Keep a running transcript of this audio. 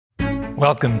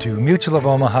Welcome to Mutual of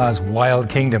Omaha's Wild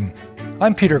Kingdom.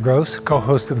 I'm Peter Gross,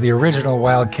 co-host of the original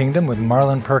Wild Kingdom with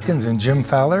Marlon Perkins and Jim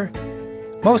Fowler.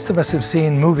 Most of us have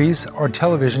seen movies or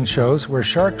television shows where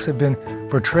sharks have been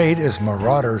portrayed as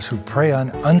marauders who prey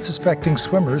on unsuspecting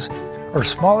swimmers or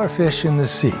smaller fish in the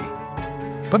sea.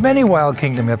 But many Wild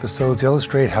Kingdom episodes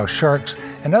illustrate how sharks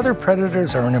and other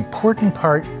predators are an important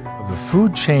part of the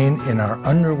food chain in our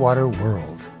underwater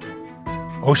world.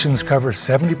 Oceans cover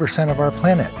 70% of our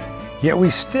planet, yet we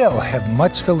still have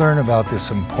much to learn about this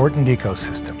important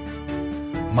ecosystem.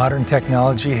 Modern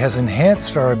technology has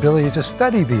enhanced our ability to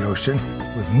study the ocean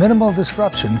with minimal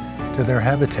disruption to their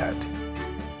habitat.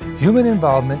 Human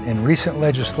involvement in recent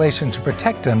legislation to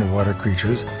protect underwater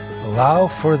creatures allow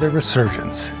for their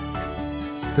resurgence.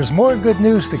 There's more good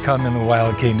news to come in the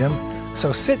Wild Kingdom,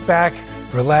 so sit back,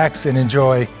 relax, and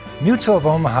enjoy Mutual of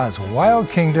Omaha's Wild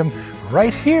Kingdom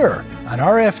right here on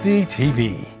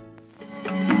RFD-TV.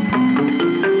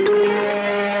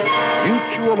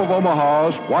 Mutual of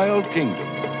Omaha's Wild Kingdom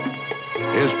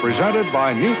is presented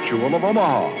by Mutual of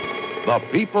Omaha, the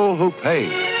people who pay.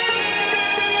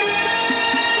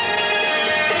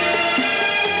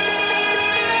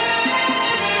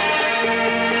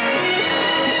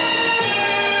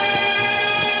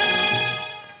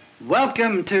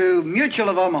 Welcome to Mutual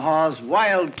of Omaha's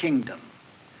Wild Kingdom.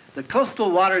 The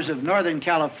coastal waters of Northern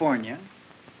California,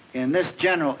 in this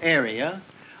general area,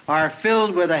 are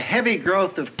filled with a heavy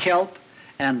growth of kelp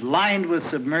and lined with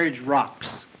submerged rocks.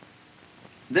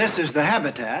 This is the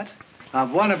habitat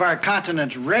of one of our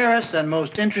continent's rarest and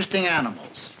most interesting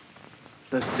animals,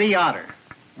 the sea otter.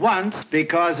 Once,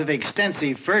 because of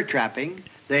extensive fur trapping,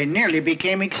 they nearly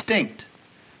became extinct.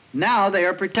 Now they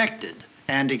are protected,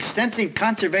 and extensive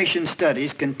conservation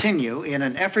studies continue in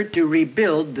an effort to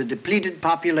rebuild the depleted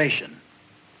population.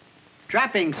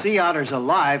 Trapping sea otters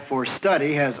alive for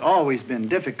study has always been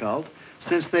difficult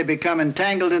since they become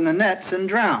entangled in the nets and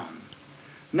drown.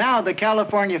 Now the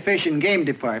California Fish and Game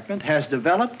Department has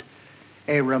developed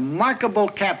a remarkable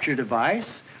capture device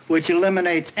which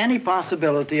eliminates any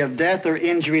possibility of death or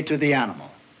injury to the animal.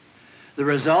 The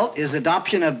result is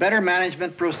adoption of better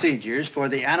management procedures for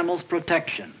the animal's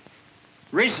protection.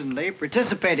 Recently,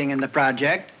 participating in the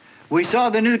project, we saw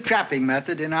the new trapping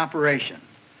method in operation.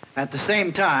 At the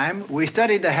same time, we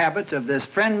studied the habits of this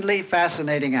friendly,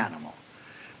 fascinating animal.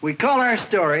 We call our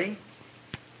story,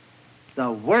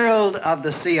 The World of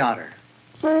the Sea Otter.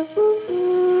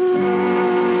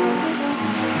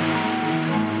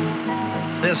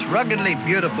 This ruggedly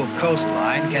beautiful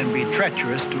coastline can be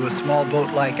treacherous to a small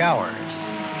boat like ours.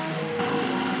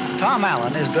 Tom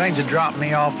Allen is going to drop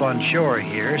me off on shore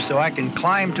here so I can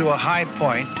climb to a high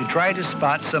point to try to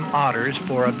spot some otters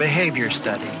for a behavior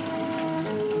study.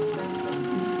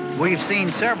 We've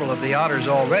seen several of the otters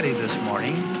already this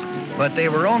morning, but they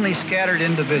were only scattered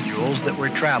individuals that were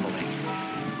traveling.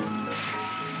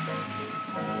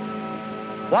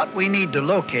 What we need to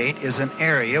locate is an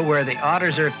area where the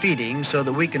otters are feeding so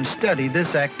that we can study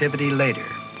this activity later.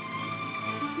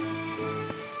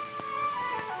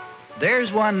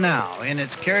 There's one now in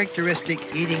its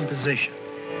characteristic eating position,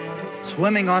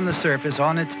 swimming on the surface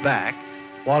on its back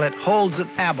while it holds an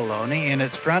abalone in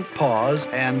its front paws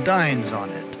and dines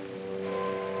on it.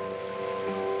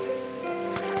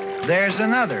 There's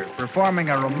another performing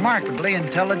a remarkably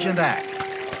intelligent act.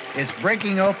 It's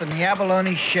breaking open the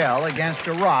abalone's shell against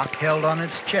a rock held on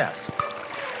its chest.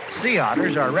 Sea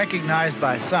otters are recognized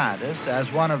by scientists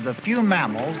as one of the few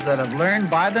mammals that have learned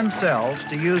by themselves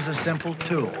to use a simple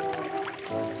tool.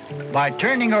 By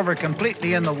turning over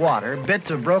completely in the water,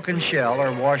 bits of broken shell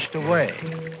are washed away.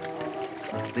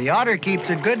 The otter keeps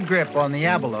a good grip on the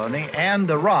abalone and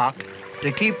the rock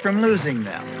to keep from losing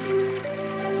them.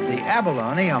 The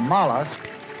abalone, a mollusk,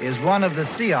 is one of the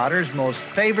sea otter's most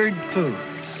favored foods.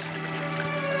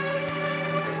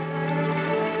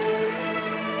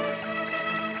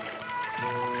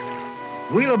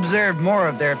 We'll observe more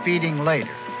of their feeding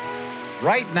later.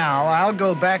 Right now, I'll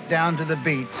go back down to the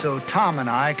beach so Tom and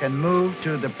I can move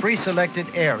to the pre-selected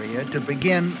area to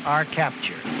begin our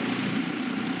capture.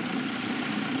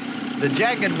 The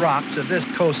jagged rocks of this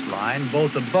coastline,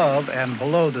 both above and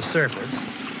below the surface,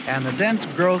 and the dense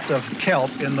growth of kelp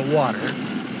in the water,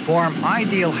 form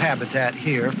ideal habitat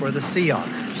here for the sea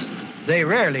otters. They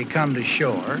rarely come to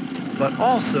shore, but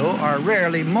also are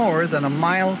rarely more than a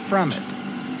mile from it.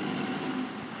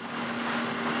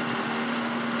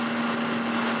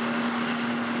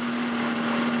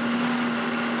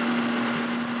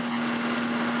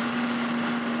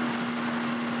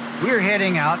 We're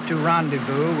heading out to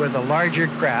rendezvous with a larger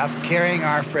craft carrying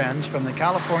our friends from the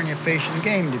California Fish and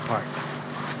Game Department.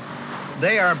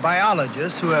 They are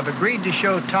biologists who have agreed to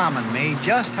show Tom and me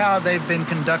just how they've been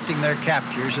conducting their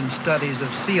captures and studies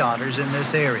of sea otters in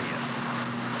this area.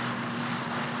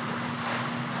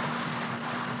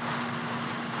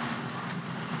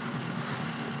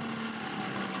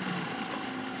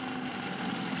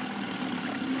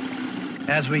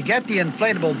 As we get the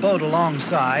inflatable boat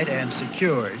alongside and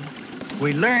secured,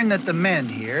 we learn that the men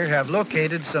here have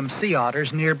located some sea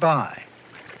otters nearby.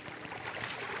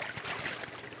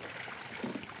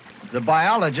 The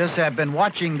biologists have been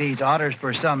watching these otters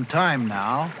for some time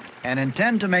now and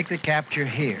intend to make the capture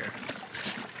here.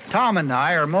 Tom and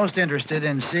I are most interested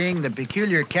in seeing the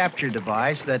peculiar capture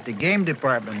device that the game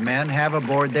department men have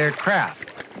aboard their craft.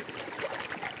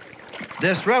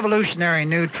 This revolutionary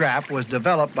new trap was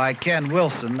developed by Ken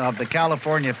Wilson of the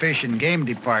California Fish and Game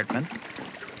Department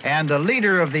and the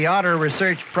leader of the Otter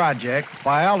Research Project,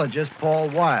 biologist Paul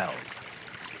Wild.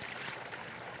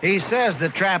 He says the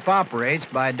trap operates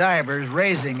by divers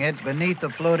raising it beneath the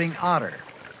floating otter.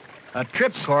 A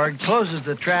trip cord closes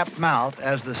the trap mouth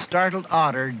as the startled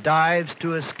otter dives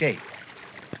to escape.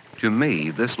 To me,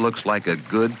 this looks like a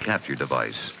good capture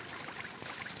device.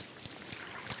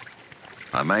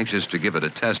 I'm anxious to give it a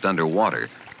test underwater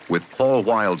with Paul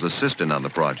Wild's assistant on the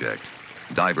project,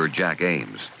 diver Jack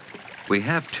Ames. We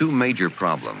have two major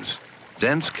problems: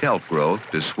 dense kelp growth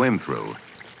to swim through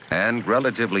and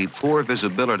relatively poor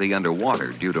visibility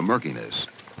underwater due to murkiness.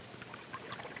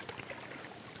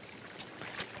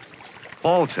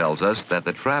 Paul tells us that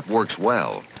the trap works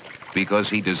well because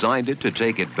he designed it to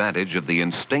take advantage of the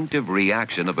instinctive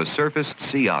reaction of a surfaced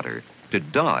sea otter to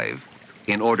dive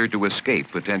in order to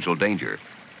escape potential danger.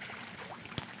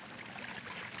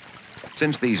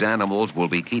 Since these animals will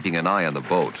be keeping an eye on the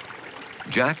boat,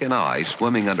 Jack and I,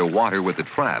 swimming underwater with the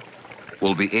trap,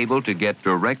 will be able to get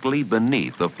directly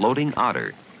beneath the floating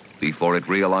otter before it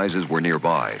realizes we're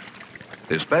nearby,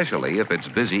 especially if it's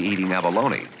busy eating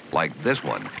abalone, like this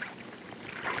one.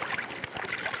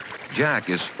 Jack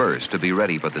is first to be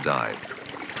ready for the dive.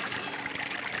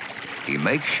 He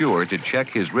makes sure to check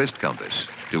his wrist compass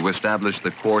to establish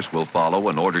the course we'll follow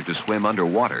in order to swim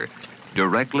underwater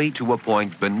directly to a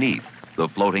point beneath the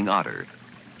floating otter.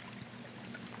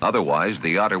 Otherwise,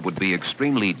 the otter would be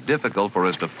extremely difficult for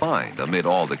us to find amid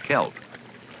all the kelp,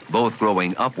 both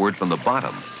growing upward from the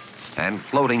bottom and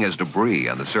floating as debris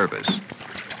on the surface.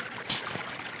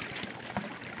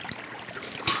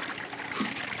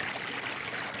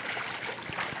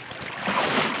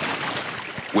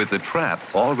 With the trap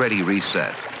already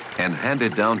reset and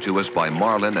handed down to us by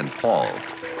Marlin and Paul,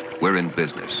 we're in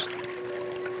business.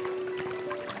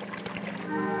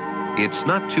 It's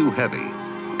not too heavy,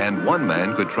 and one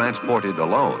man could transport it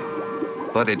alone,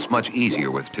 but it's much easier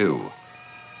with two.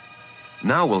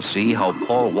 Now we'll see how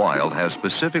Paul Wild has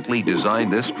specifically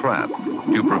designed this trap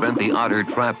to prevent the otter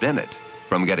trapped in it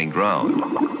from getting drowned.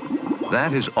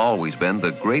 That has always been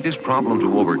the greatest problem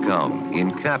to overcome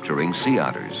in capturing sea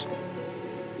otters.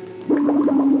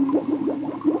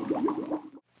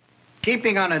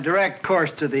 Keeping on a direct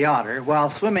course to the otter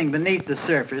while swimming beneath the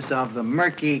surface of the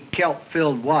murky,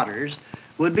 kelp-filled waters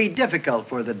would be difficult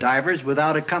for the divers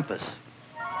without a compass.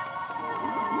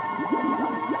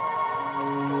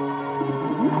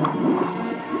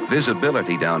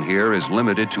 Visibility down here is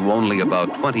limited to only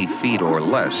about 20 feet or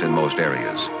less in most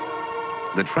areas.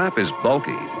 The trap is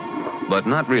bulky, but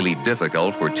not really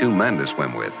difficult for two men to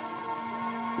swim with.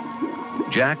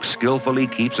 Jack skillfully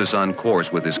keeps us on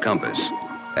course with his compass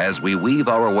as we weave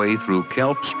our way through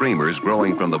kelp streamers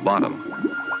growing from the bottom.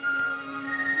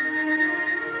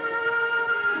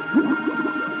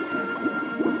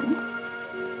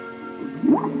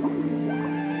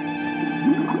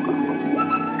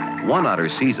 One otter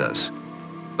sees us,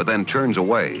 but then turns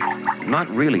away, not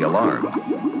really alarmed.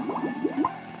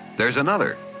 There's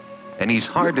another, and he's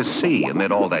hard to see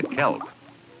amid all that kelp.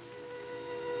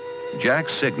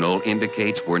 Jack's signal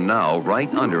indicates we're now right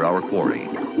under our quarry.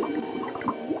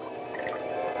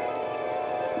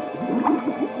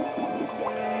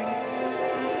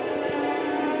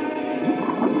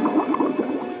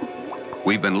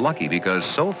 We've been lucky because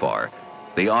so far,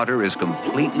 the otter is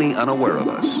completely unaware of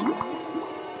us.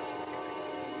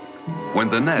 When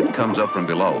the net comes up from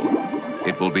below,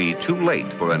 it will be too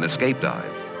late for an escape dive.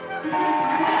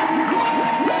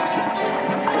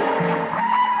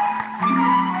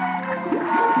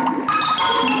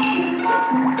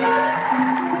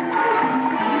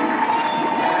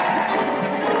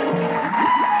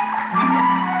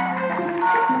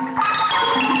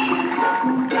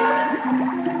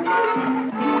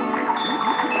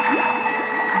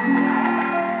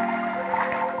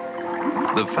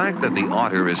 The fact that the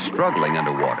otter is struggling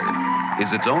underwater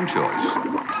is its own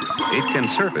choice. It can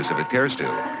surface if it cares to.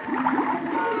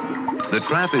 The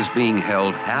trap is being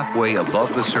held halfway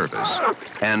above the surface,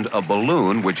 and a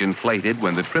balloon which inflated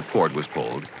when the trip cord was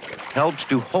pulled helps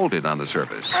to hold it on the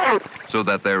surface so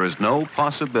that there is no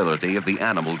possibility of the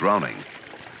animal drowning.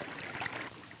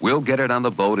 We'll get it on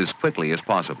the boat as quickly as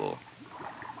possible.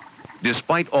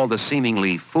 Despite all the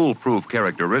seemingly foolproof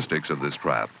characteristics of this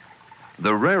trap,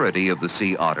 the rarity of the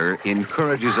sea otter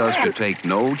encourages us to take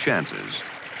no chances.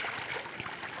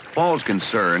 Paul's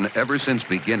concern ever since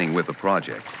beginning with the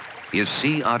project is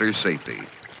sea otter safety.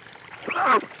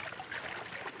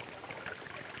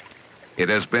 It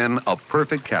has been a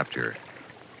perfect capture,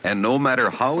 and no matter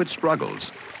how it struggles,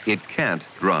 it can't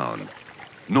drown,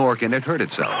 nor can it hurt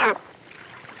itself.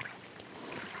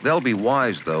 They'll be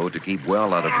wise, though, to keep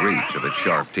well out of reach of its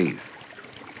sharp teeth.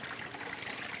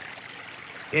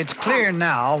 It's clear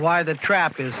now why the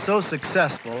trap is so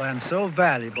successful and so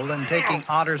valuable in taking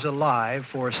otters alive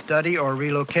for study or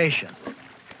relocation.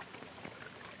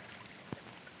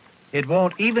 It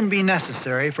won't even be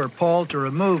necessary for Paul to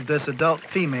remove this adult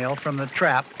female from the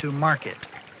trap to mark it.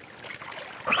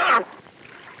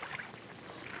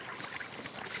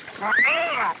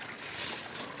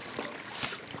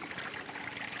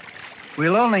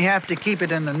 We'll only have to keep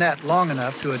it in the net long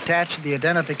enough to attach the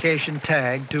identification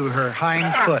tag to her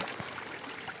hind foot.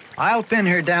 I'll pin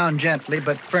her down gently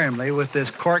but firmly with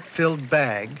this cork-filled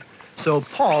bag so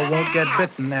Paul won't get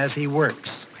bitten as he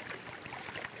works.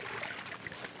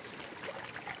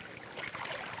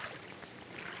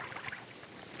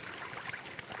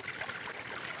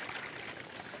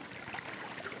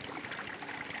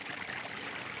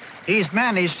 He's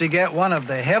managed to get one of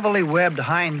the heavily webbed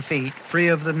hind feet free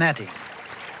of the netting.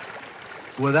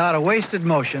 Without a wasted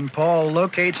motion, Paul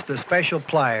locates the special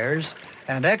pliers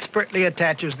and expertly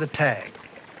attaches the tag.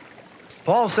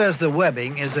 Paul says the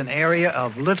webbing is an area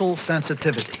of little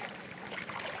sensitivity.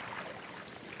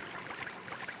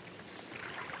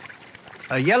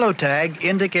 A yellow tag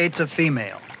indicates a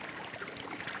female.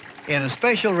 In a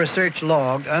special research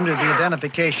log under the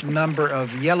identification number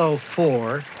of yellow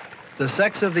 4, the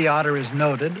sex of the otter is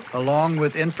noted, along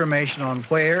with information on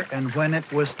where and when it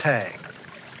was tagged.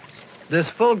 This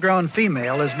full-grown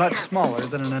female is much smaller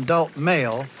than an adult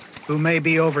male, who may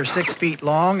be over 6 feet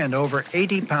long and over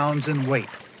 80 pounds in weight.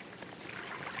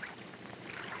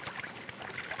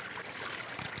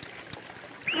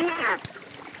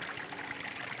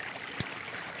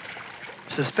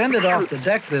 Suspended off the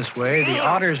deck this way, the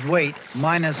otter's weight,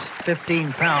 minus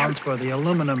 15 pounds for the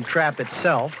aluminum trap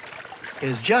itself,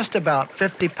 is just about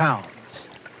 50 pounds.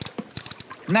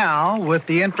 Now, with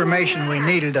the information we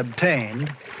needed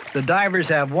obtained, the divers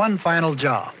have one final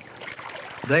job.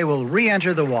 They will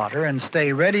re-enter the water and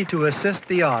stay ready to assist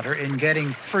the otter in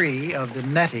getting free of the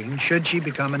netting should she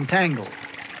become entangled.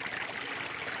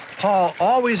 Paul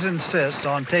always insists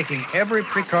on taking every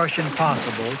precaution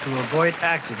possible to avoid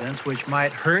accidents which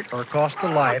might hurt or cost the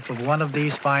life of one of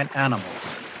these fine animals.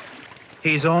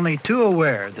 He's only too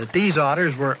aware that these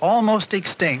otters were almost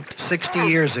extinct 60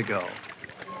 years ago.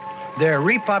 Their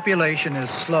repopulation is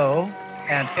slow,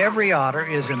 and every otter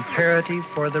is imperative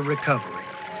for the recovery.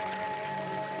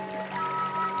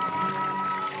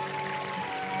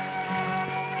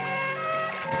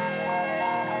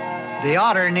 The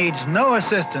otter needs no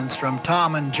assistance from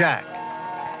Tom and Jack.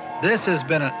 This has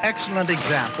been an excellent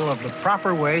example of the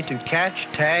proper way to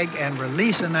catch, tag, and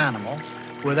release an animal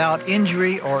without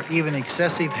injury or even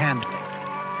excessive handling.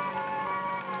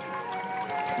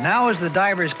 Now as the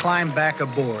divers climb back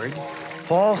aboard,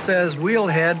 Paul says we'll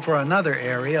head for another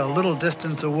area a little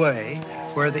distance away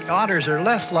where the otters are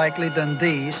less likely than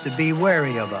these to be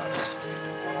wary of us.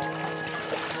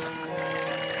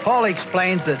 Paul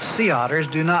explains that sea otters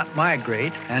do not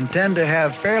migrate and tend to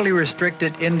have fairly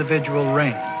restricted individual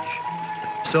range.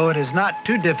 So it is not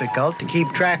too difficult to keep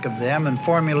track of them and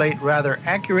formulate rather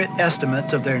accurate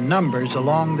estimates of their numbers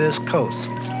along this coast.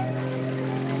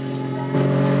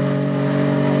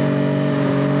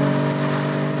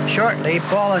 Shortly,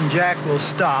 Paul and Jack will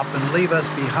stop and leave us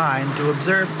behind to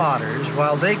observe otters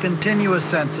while they continue a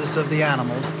census of the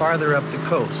animals farther up the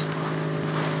coast.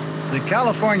 The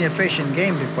California Fish and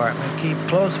Game Department keep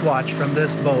close watch from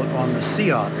this boat on the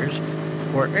sea otters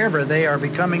wherever they are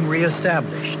becoming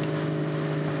reestablished.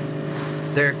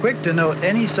 They're quick to note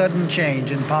any sudden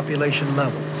change in population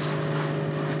levels.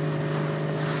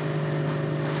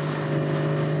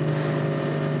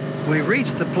 We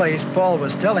reached the place Paul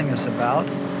was telling us about,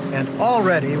 and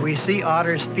already we see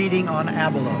otters feeding on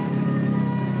abalone.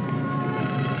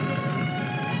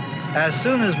 As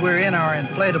soon as we're in our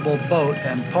inflatable boat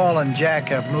and Paul and Jack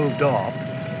have moved off,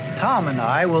 Tom and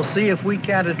I will see if we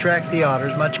can't attract the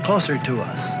otters much closer to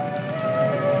us.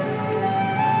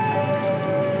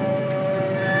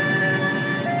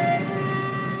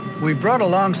 We brought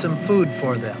along some food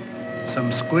for them,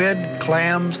 some squid,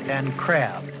 clams, and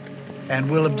crab, and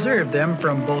we'll observe them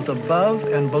from both above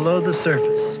and below the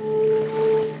surface.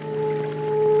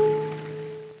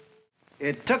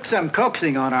 It took some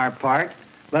coaxing on our part,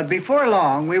 but before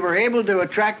long we were able to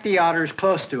attract the otters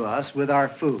close to us with our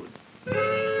food.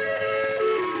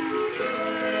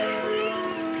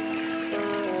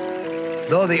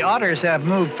 Though the otters have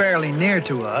moved fairly near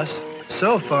to us,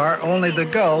 so far only the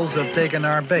gulls have taken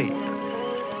our bait.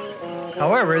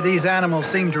 However, these animals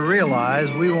seem to realize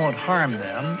we won't harm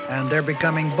them, and they're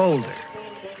becoming bolder.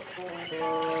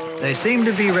 They seem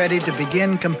to be ready to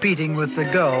begin competing with the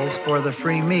gulls for the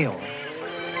free meal.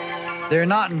 They're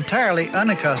not entirely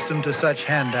unaccustomed to such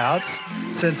handouts,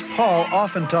 since Paul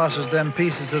often tosses them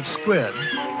pieces of squid,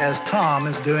 as Tom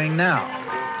is doing now.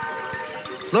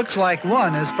 Looks like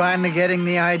one is finally getting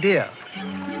the idea.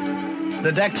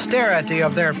 The dexterity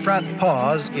of their front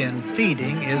paws in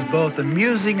feeding is both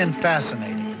amusing and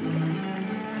fascinating.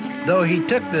 Though he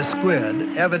took the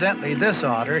squid, evidently this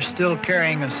otter, still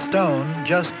carrying a stone,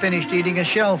 just finished eating a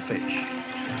shellfish.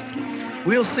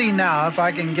 We'll see now if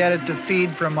I can get it to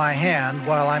feed from my hand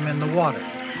while I'm in the water.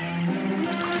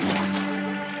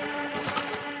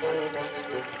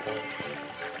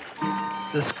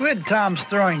 The squid Tom's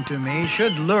throwing to me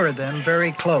should lure them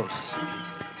very close.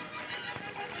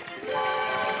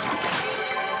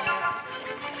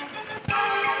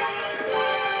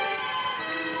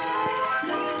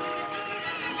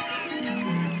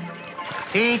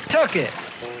 He took it.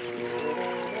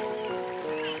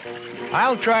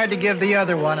 I'll try to give the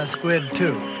other one a squid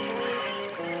too.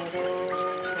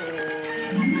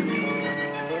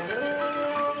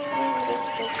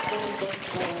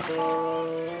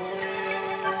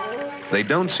 They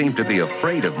don't seem to be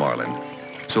afraid of Marlin,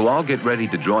 so I'll get ready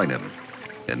to join him,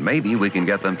 and maybe we can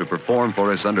get them to perform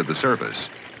for us under the surface.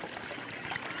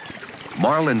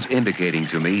 Marlin's indicating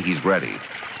to me he's ready.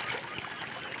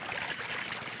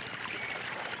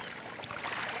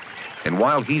 And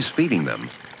while he's feeding them,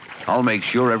 I'll make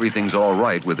sure everything's all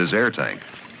right with his air tank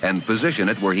and position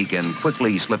it where he can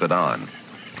quickly slip it on.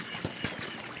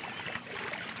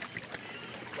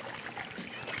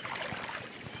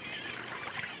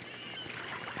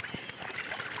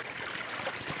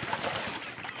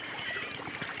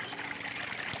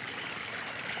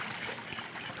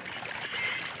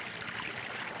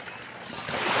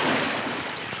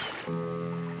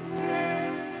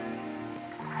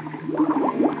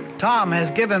 Tom has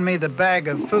given me the bag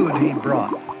of food he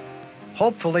brought.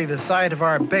 Hopefully the sight of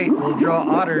our bait will draw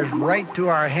otters right to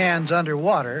our hands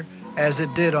underwater as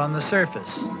it did on the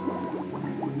surface.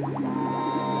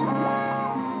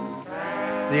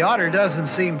 The otter doesn't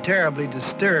seem terribly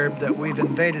disturbed that we've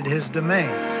invaded his domain.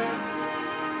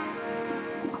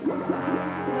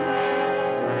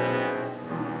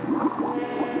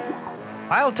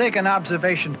 I'll take an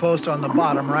observation post on the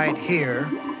bottom right here,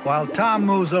 while Tom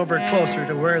moves over closer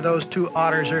to where those two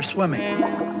otters are swimming.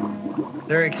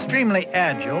 They're extremely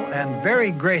agile and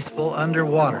very graceful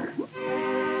underwater.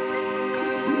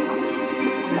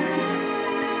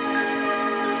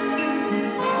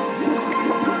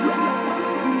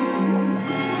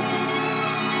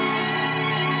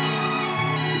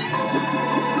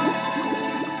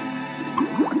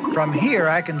 From here,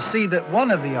 I can see that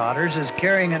one of the otters is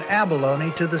carrying an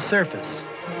abalone to the surface.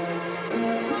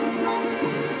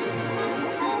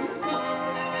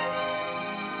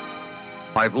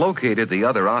 I've located the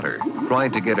other otter,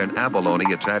 trying to get an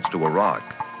abalone attached to a rock.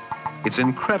 It's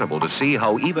incredible to see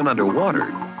how even underwater,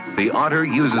 the otter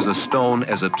uses a stone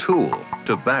as a tool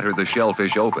to batter the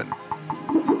shellfish open.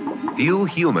 Few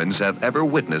humans have ever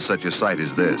witnessed such a sight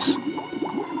as this.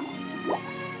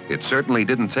 It certainly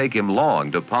didn't take him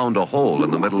long to pound a hole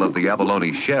in the middle of the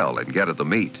abalone shell and get at the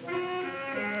meat.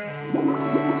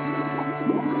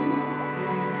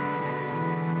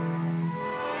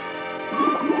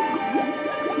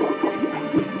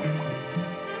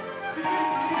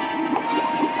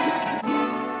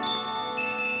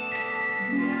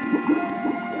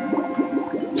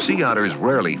 Sea otters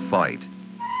rarely fight,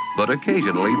 but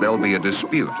occasionally there'll be a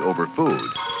dispute over food.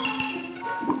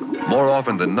 More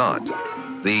often than not,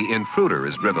 the intruder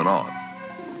is driven off.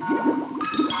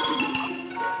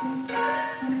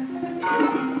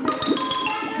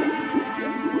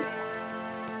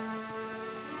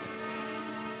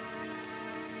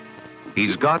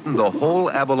 He's gotten the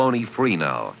whole abalone free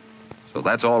now, so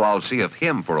that's all I'll see of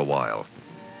him for a while.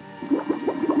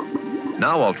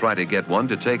 Now I'll try to get one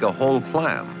to take a whole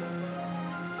clam.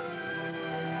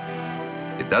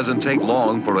 It doesn't take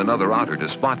long for another otter to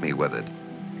spot me with it.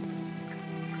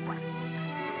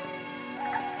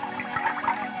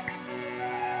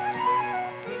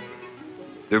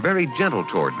 They're very gentle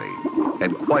toward me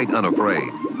and quite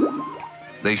unafraid.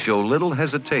 They show little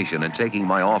hesitation in taking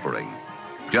my offering,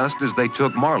 just as they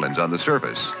took marlins on the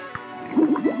surface.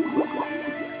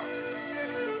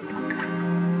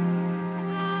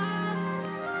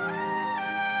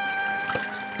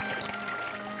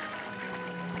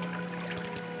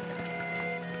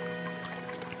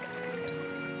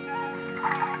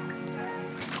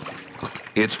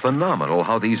 It's phenomenal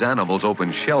how these animals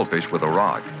open shellfish with a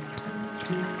rock.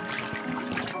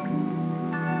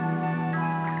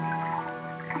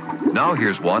 Now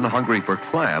here's one hungry for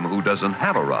clam who doesn't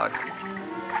have a rock.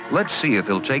 Let's see if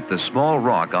he'll take the small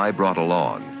rock I brought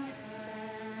along.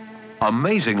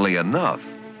 Amazingly enough,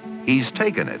 he's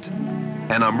taken it.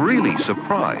 And I'm really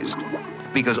surprised,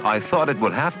 because I thought it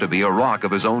would have to be a rock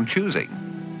of his own choosing.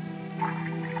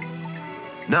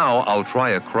 Now I'll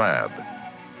try a crab.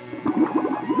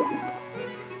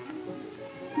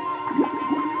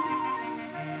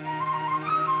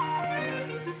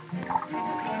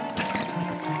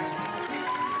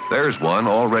 There's one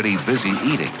already busy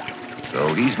eating,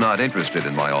 so he's not interested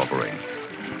in my offering.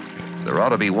 There ought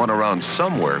to be one around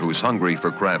somewhere who's hungry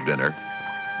for crab dinner.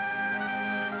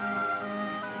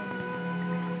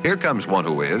 Here comes one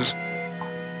who is.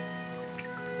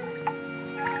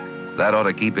 That ought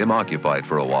to keep him occupied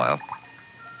for a while.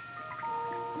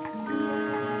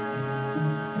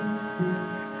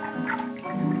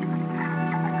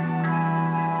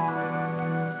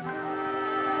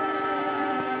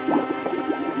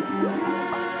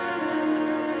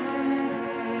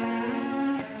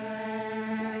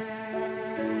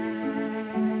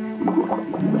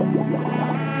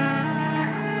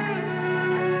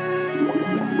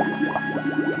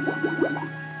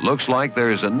 Looks like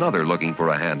there's another looking for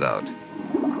a handout.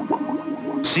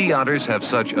 Sea otters have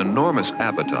such enormous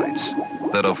appetites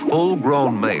that a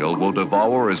full-grown male will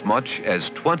devour as much as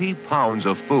 20 pounds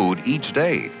of food each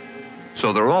day.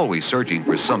 So they're always searching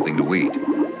for something to eat.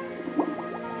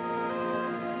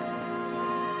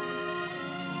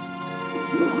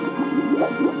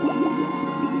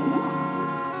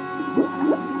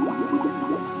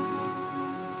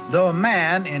 Though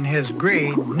man, in his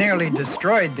greed, nearly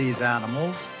destroyed these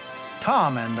animals,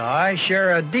 Tom and I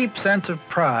share a deep sense of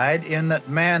pride in that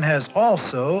man has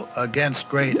also, against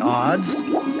great odds,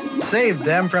 saved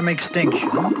them from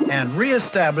extinction and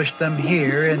reestablished them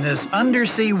here in this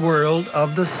undersea world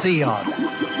of the sea otter.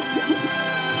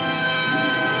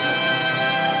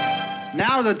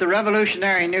 Now that the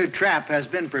revolutionary new trap has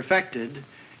been perfected,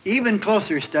 even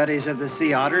closer studies of the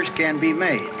sea otters can be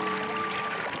made.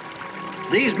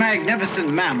 These magnificent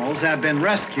mammals have been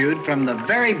rescued from the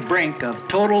very brink of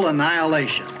total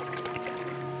annihilation.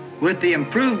 With the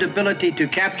improved ability to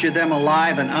capture them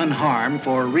alive and unharmed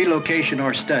for relocation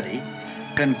or study,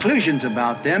 conclusions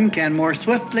about them can more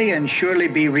swiftly and surely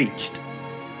be reached.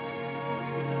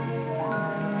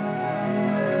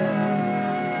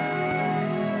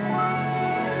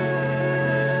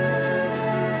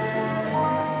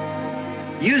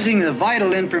 Using the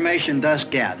vital information thus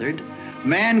gathered,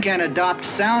 man can adopt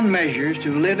sound measures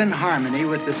to live in harmony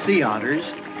with the sea otters,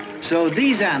 so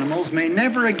these animals may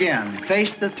never again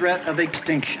face the threat of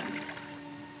extinction.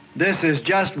 This is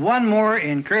just one more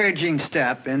encouraging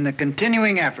step in the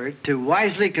continuing effort to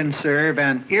wisely conserve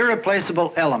an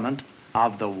irreplaceable element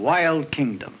of the wild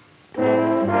kingdom.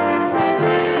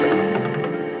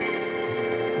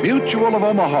 Mutual of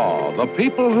Omaha, the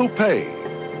people who pay,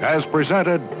 has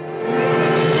presented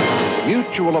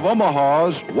Mutual of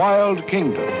Omaha's Wild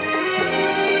Kingdom.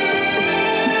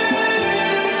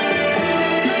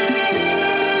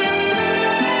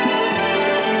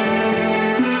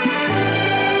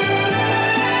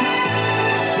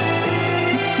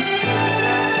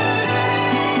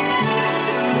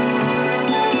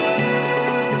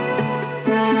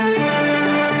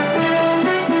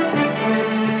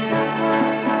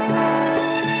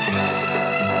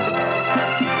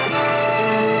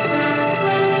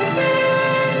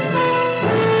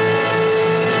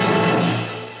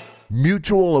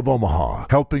 Mutual of Omaha,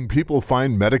 helping people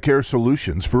find Medicare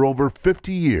solutions for over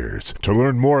 50 years. To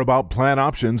learn more about plan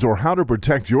options or how to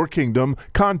protect your kingdom,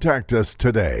 contact us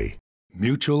today.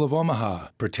 Mutual of Omaha.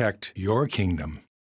 Protect your kingdom.